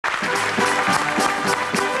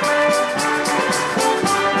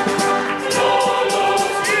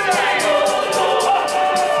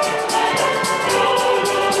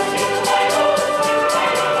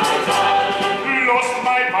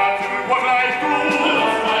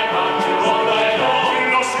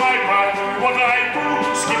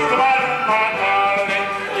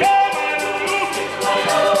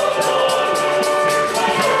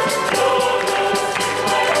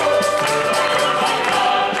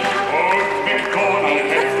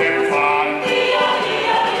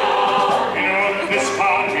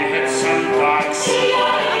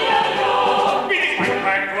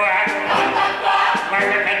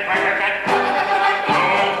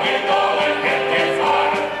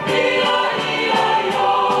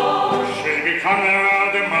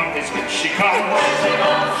comes.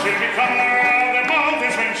 She'll be coming around the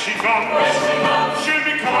mountains when she comes. She'll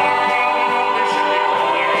be coming around the mountains, she'll be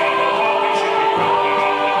coming around the mountains, she'll be coming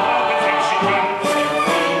around the mountains when she comes.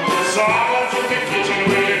 Someone's in the kitchen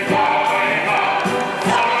with pie.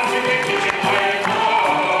 Someone's in the kitchen with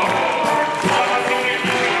pie. Someone's in the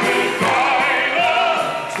kitchen with pie.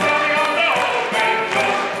 Standing on the open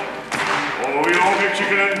door. Oh, we don't have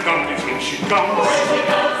chicken and dumplings when she comes.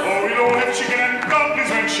 Oh, we don't have chicken and dumplings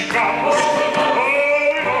when she comes.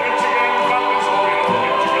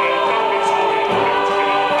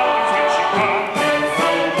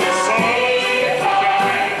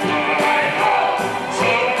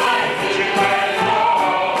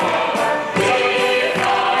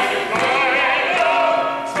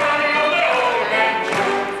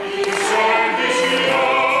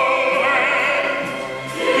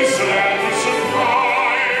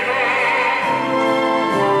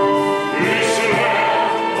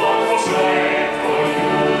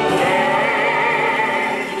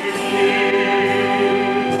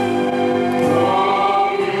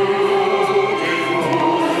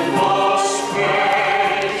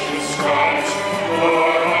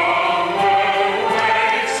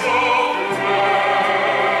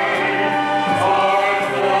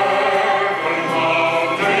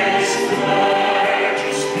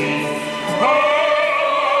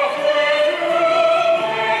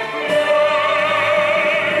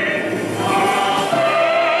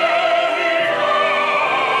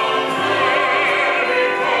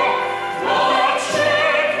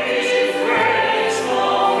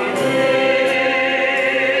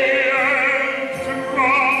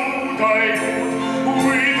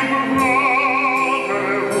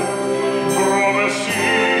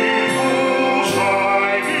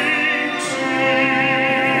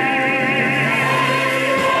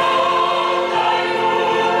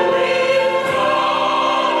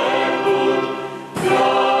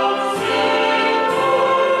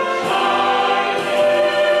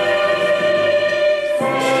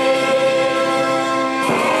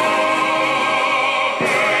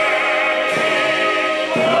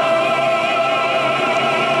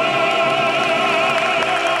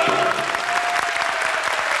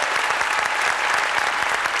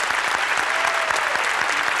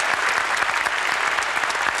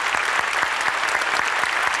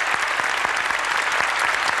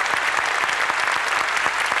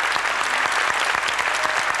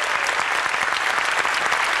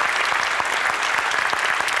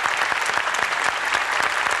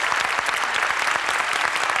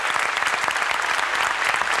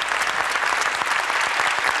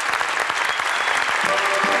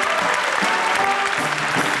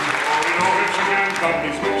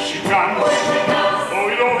 Dumplings when she comes. Oh,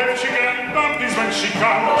 we don't have chicken and dumplings when she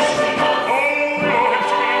comes.